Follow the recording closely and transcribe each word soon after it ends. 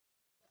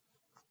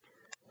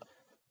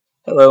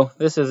Hello,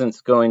 this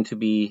isn't going to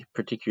be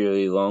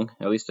particularly long,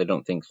 at least I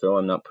don't think so.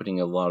 I'm not putting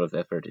a lot of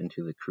effort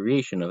into the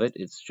creation of it.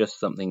 It's just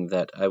something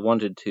that I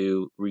wanted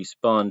to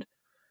respond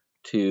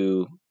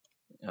to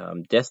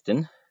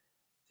Destin,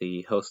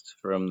 the host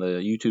from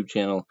the YouTube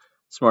channel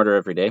Smarter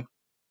Every Day.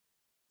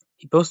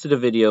 He posted a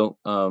video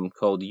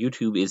called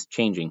YouTube is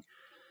Changing,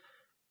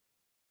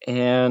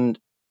 and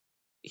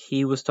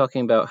he was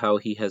talking about how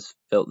he has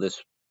felt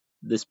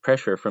this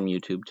pressure from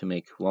YouTube to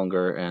make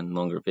longer and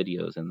longer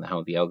videos and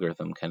how the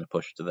algorithm kind of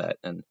pushed to that.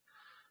 And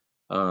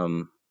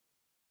um,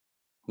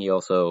 he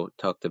also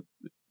talked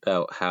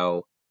about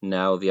how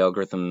now the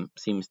algorithm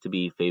seems to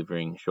be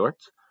favoring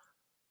shorts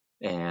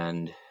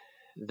and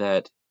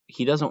that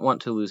he doesn't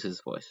want to lose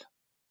his voice.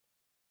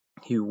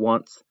 He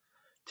wants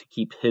to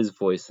keep his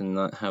voice and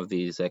not have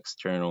these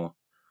external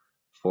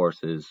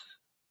forces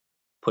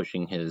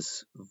pushing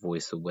his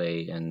voice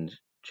away and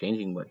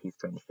changing what he's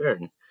trying to share.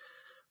 And,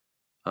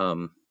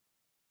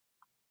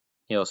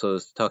 he also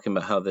is talking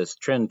about how this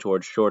trend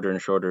towards shorter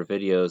and shorter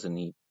videos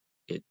and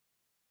it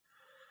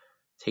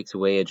takes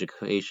away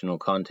educational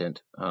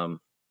content.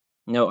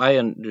 No, I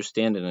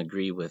understand and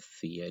agree with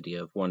the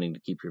idea of wanting to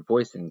keep your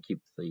voice and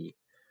keep the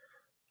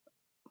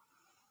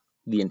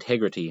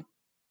integrity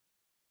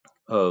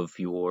of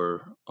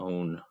your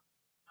own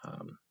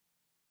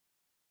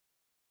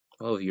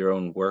of your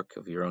own work,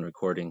 of your own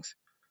recordings,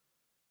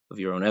 of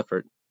your own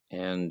effort,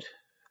 and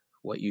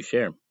what you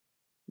share.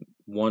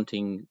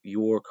 Wanting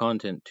your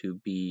content to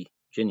be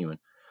genuine.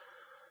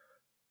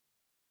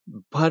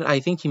 But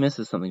I think he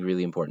misses something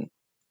really important.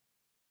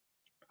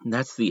 And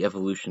that's the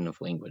evolution of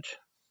language.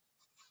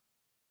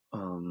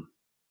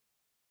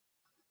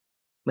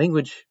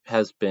 Language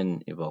has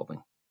been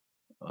evolving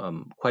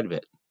quite a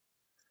bit.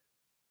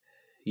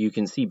 You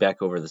can see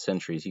back over the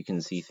centuries, you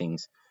can see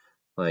things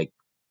like,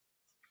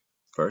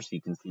 first,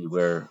 you can see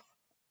where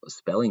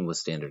spelling was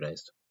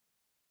standardized.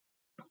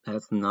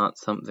 That's not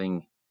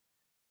something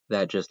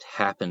that just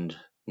happened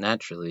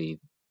naturally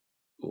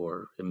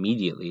or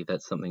immediately.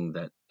 That's something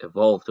that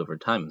evolved over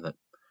time, that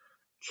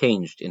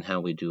changed in how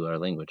we do our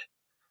language.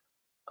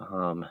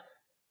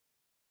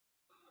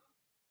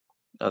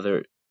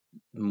 Other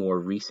more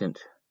recent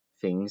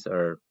things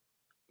are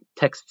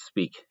text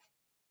speak.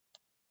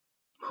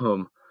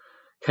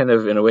 Kind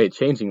of in a way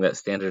changing that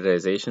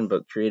standardization,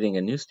 but creating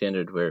a new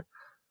standard where,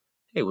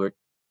 hey, we're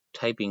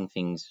typing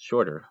things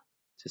shorter.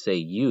 To say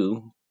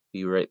you,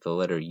 we write the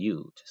letter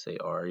U. To say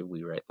R,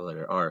 we write the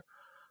letter R.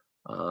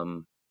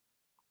 And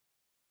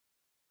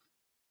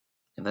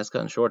that's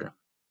gotten shorter.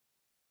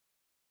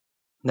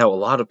 Now, a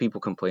lot of people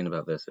complain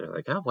about this. They're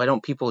like, oh, why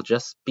don't people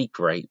just speak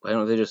right? Why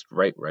don't they just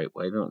write right?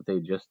 Why don't they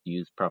just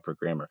use proper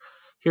grammar?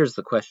 Here's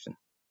the question.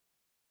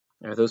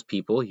 Are those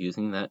people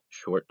using that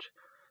short,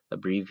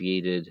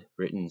 abbreviated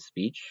written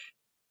speech?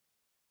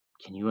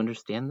 Can you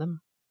understand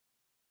them?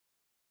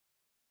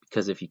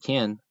 Because if you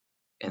can,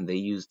 and they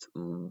used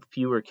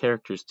fewer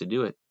characters to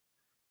do it,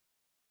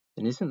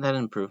 then isn't that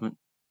an improvement?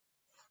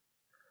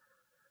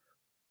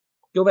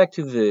 Go back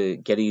to the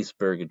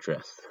Gettysburg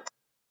Address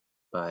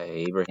by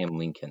Abraham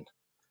Lincoln.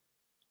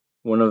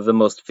 One of the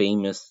most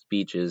famous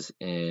speeches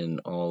in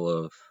all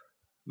of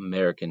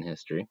American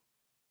history.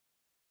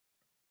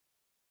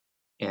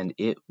 And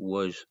it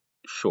was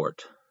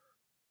short.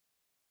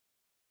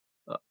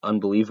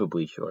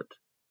 Unbelievably short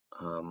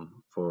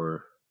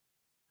for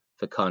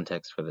the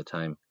context for the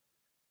time.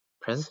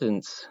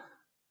 Presidents,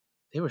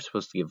 they were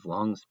supposed to give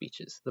long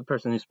speeches. The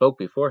person who spoke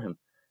before him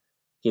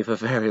gave a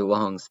very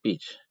long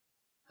speech.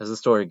 As the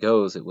story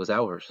goes, it was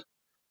hours.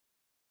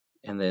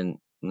 And then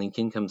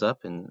Lincoln comes up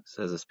and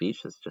says a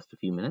speech that's just a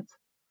few minutes.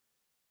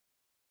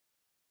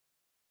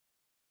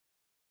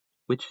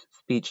 Which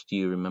speech do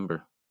you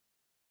remember?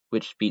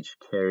 Which speech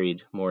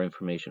carried more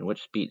information?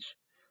 Which speech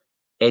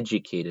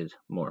educated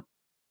more?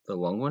 The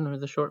long one or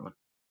the short one?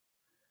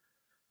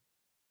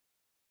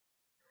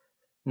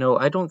 No,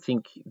 I don't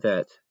think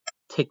that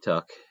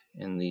TikTok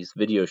and these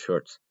video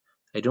shorts,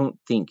 I don't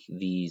think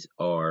these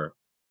are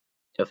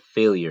a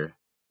failure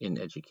in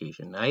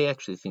education. I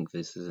actually think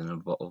this is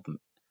an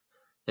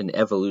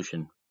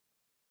evolution,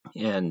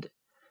 and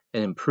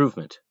an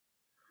improvement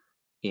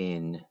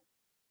in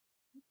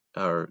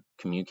our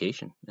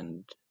communication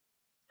and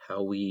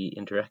how we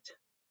interact.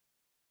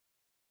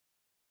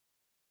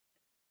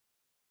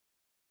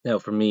 Now,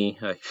 for me,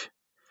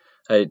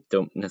 I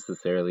don't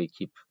necessarily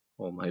keep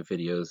all my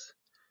videos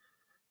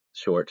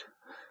short.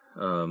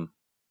 So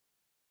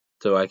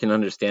I can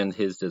understand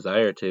his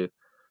desire to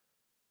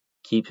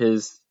keep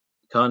his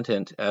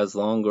content as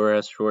long or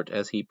as short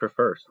as he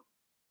prefers.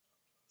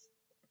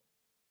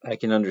 I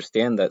can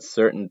understand that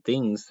certain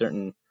things,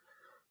 certain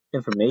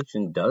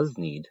information does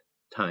need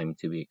time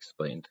to be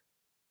explained.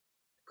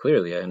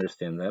 Clearly, I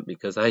understand that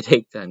because I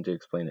take time to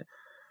explain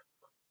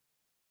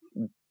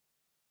it.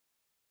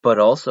 But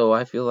also,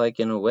 I feel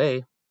like, in a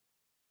way,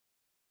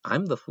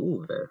 I'm the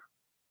fool there.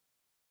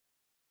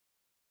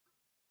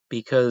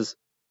 Because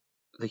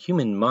the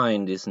human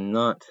mind is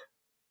not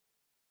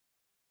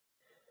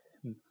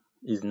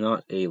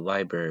a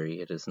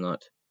library. It is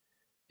not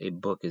a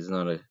book. It is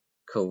not a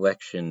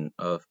collection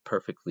of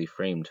perfectly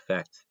framed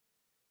facts.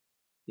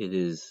 It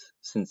is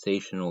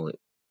sensational. It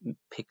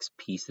picks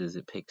pieces,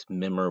 it picks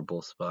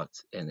memorable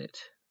spots, and it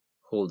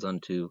holds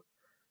onto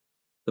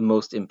the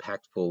most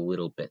impactful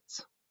little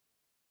bits.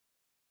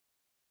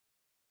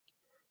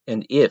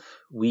 And if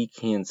we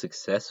can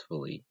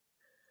successfully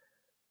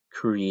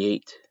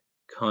create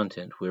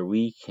content where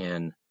we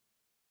can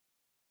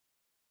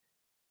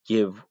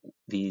give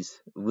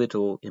these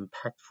little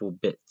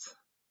impactful bits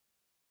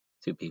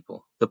to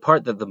people, the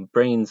part that the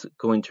brain's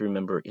going to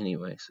remember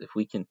anyways, if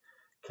we can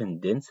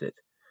condense it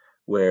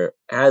where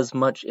as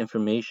much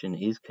information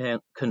is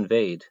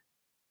conveyed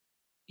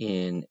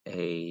in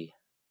a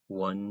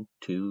 1,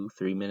 2,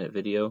 3-minute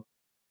video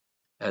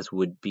as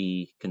would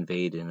be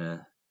conveyed in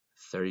a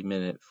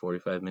 30-minute,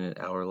 45-minute,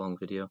 hour-long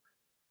video,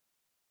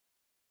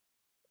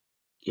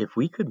 if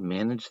we could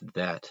manage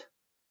that,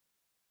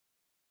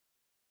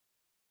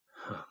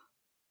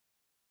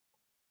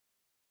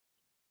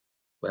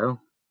 well,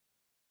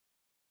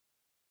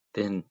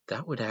 then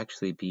that would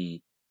actually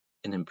be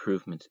an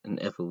improvement, an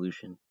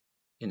evolution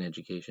in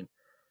education.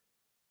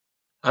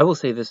 I will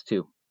say this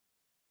too.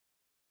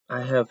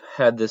 I have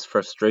had this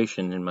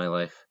frustration in my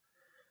life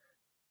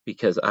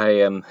because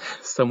I am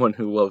someone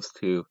who loves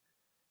to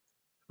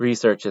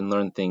research and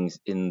learn things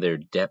in their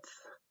depth.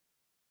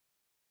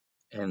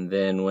 And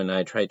then when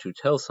I try to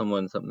tell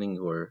someone something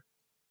or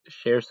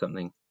share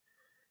something,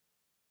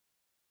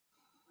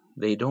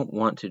 they don't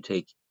want to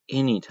take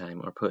any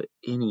time or put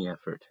any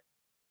effort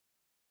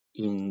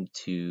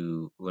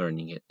into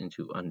learning it,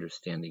 into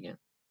understanding it.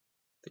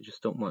 They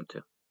just don't want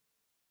to.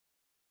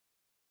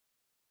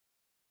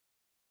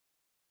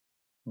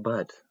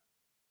 But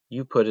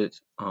you put it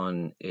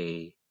on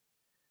a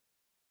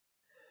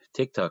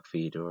TikTok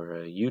feed or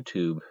a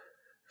YouTube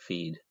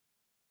feed,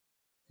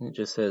 and it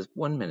just says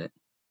 1 minute.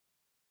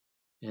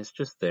 And it's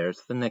just there.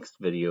 It's the next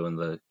video in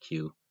the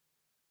queue.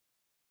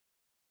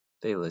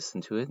 They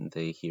listen to it and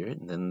they hear it,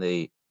 and then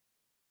they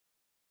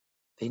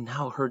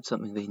now heard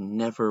something they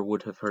never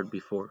would have heard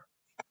before.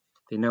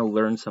 They now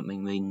learn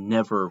something they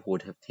never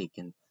would have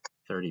taken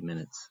 30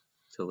 minutes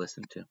to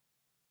listen to.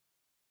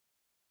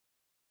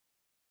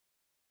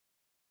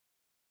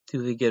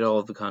 Do they get all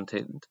of the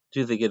content?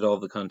 Do they get all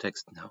of the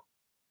context? No.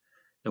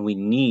 And we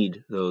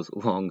need those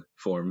long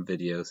form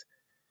videos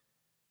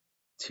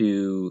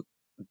to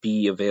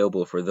be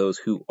available for those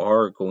who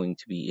are going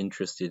to be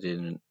interested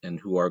in and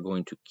who are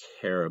going to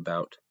care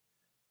about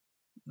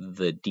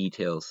the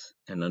details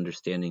and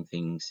understanding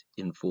things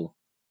in full.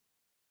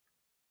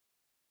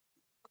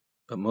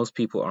 But most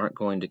people aren't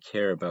going to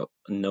care about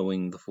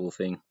knowing the full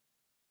thing.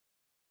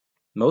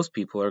 Most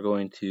people are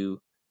going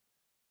to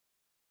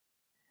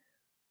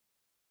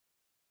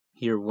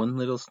hear one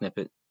little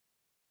snippet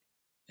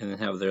and then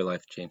have their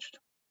life changed.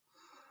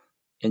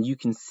 And you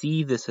can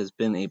see this has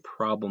been a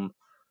problem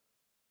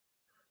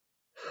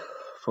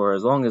for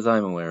as long as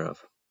I'm aware of.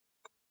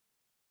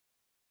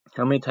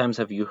 How many times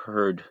have you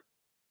heard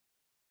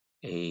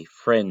a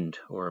friend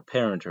or a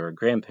parent or a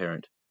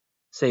grandparent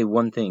say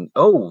one thing?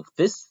 Oh,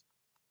 this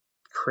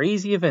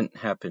crazy event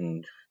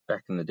happened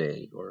back in the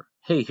day. Or,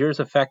 hey, here's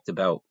a fact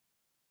about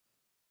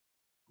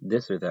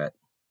this or that.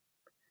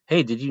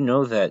 Hey, did you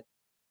know that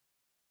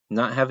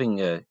not having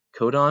a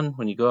coat on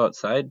when you go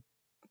outside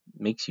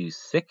makes you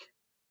sick?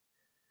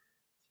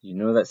 You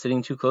know that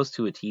sitting too close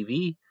to a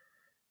TV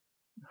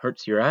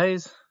hurts your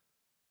eyes?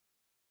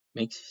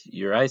 Makes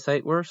your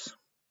eyesight worse?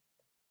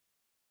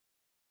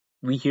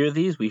 We hear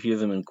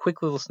them in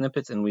quick little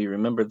snippets, and we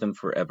remember them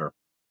forever.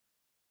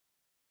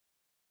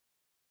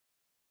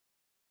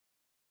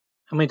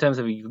 How many times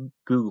have you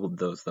Googled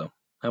those, though?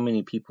 How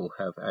many people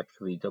have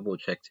actually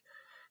double-checked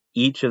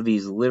each of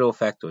these little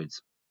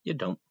factoids? You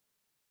don't.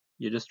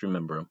 You just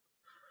remember them.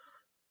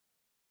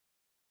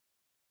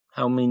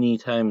 How many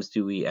times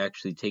do we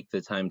actually take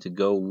the time to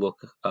go look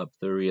up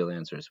the real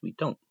answers? We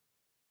don't.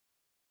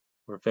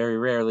 Or very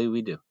rarely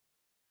we do.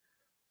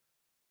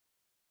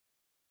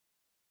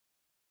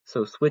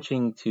 So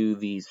switching to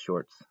these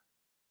shorts,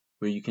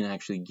 where you can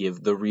actually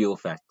give the real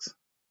facts.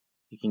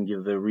 You can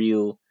give the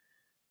real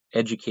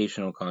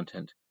educational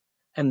content.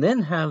 And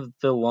then have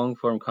the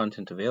long-form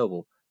content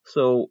available.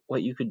 So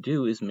what you could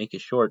do is make a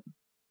short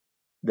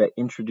that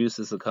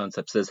introduces the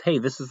concept, says, hey,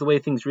 this is the way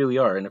things really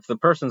are. And if the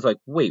person's like,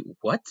 wait,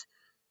 what?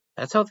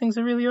 That's how things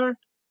really are?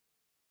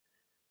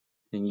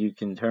 Then you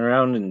can turn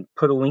around and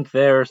put a link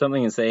there or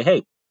something and say,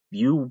 hey,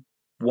 you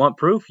want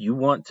proof? You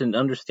want to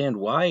understand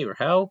why or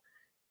how?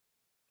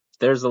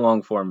 There's a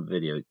long form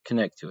video.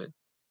 Connect to it.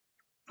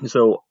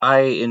 So I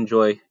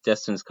enjoy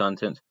Destin's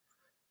content.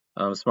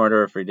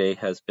 Smarter Every Day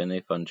has been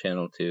a fun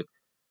channel to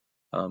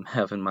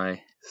have in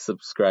my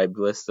subscribed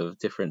list of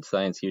different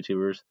science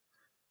YouTubers.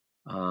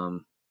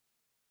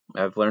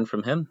 I've learned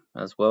from him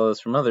as well as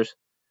from others.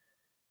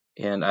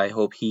 And I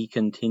hope he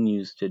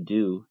continues to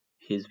do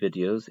his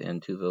videos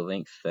and to the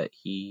length that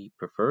he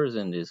prefers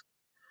and is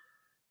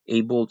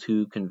able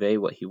to convey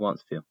what he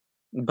wants to.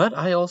 But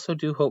I also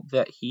do hope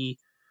that he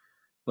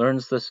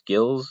learns the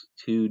skills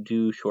to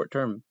do short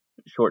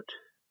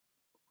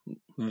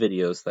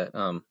videos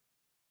that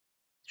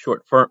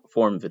short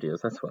form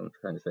videos. That's what I'm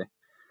trying to say.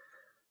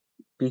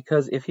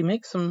 Because if you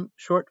make some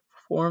short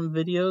form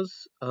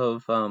videos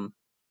of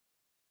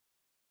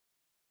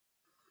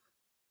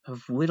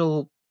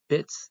little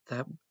bits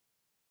that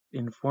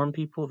inform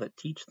people, that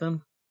teach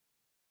them,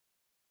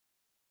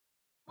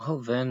 well,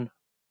 then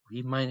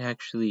we might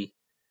actually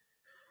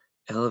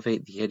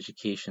elevate the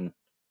education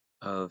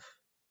of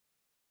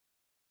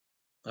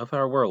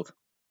our world.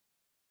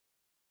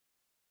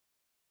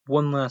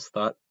 One last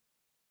thought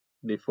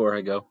before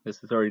I go. This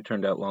has already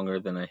turned out longer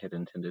than I had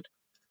intended.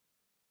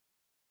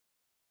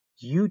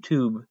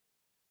 YouTube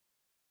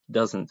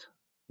doesn't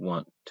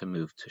want to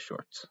move to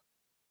shorts,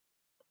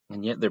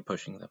 and yet they're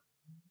pushing them.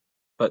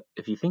 But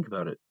if you think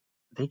about it,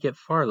 they get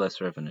far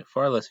less revenue,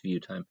 far less view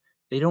time.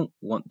 They don't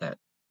want that.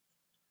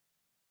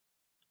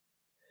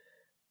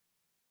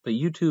 But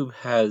YouTube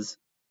has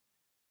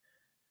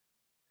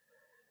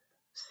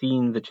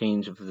seen the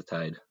change of the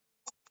tide.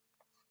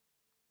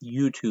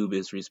 YouTube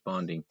is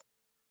responding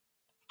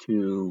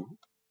to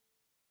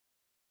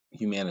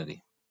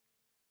humanity.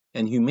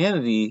 And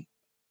humanity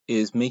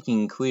is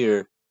making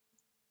clear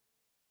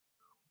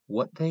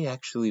what they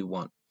actually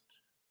want.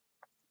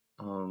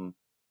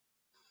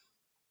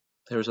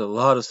 There's a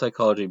lot of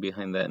psychology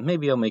behind that. And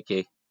maybe I'll make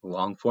a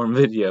long form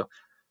video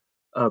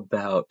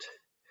about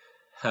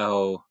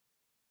how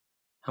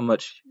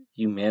much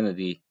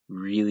humanity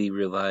really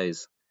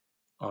relies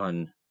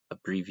on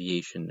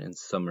abbreviation and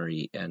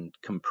summary and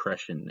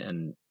compression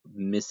and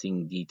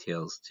missing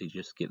details to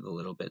just get the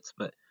little bits.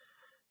 But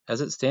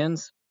as it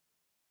stands,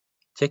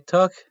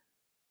 TikTok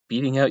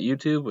beating out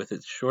YouTube with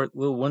its short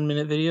little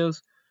 1-minute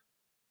videos,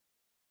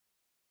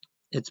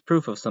 it's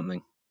proof of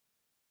something.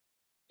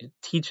 It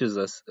teaches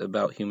us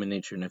about human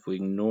nature, and if we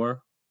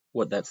ignore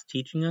what that's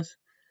teaching us,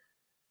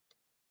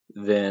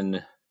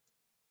 then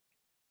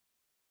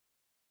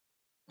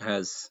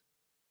as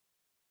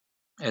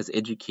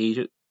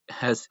educators,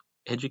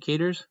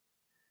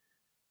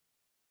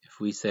 if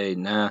we say,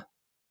 nah,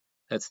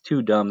 that's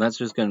too dumb, that's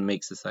just going to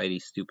make society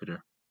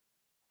stupider,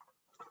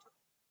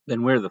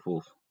 then we're the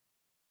fools.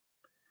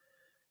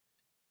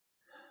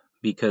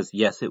 Because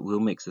yes, it will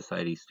make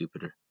society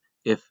stupider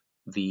if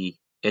the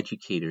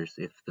educators,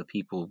 if the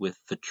people with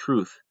the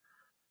truth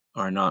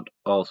are not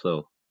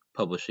also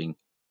publishing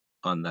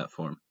on that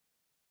form.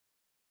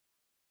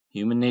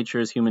 Human nature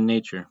is human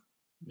nature,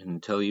 and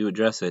until you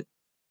address it,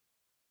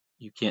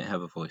 you can't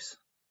have a voice.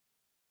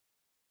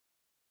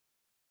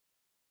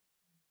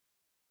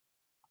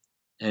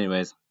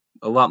 Anyways,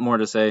 a lot more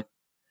to say,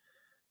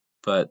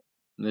 but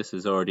this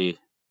is already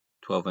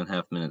 12 and a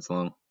half minutes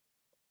long,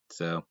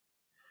 so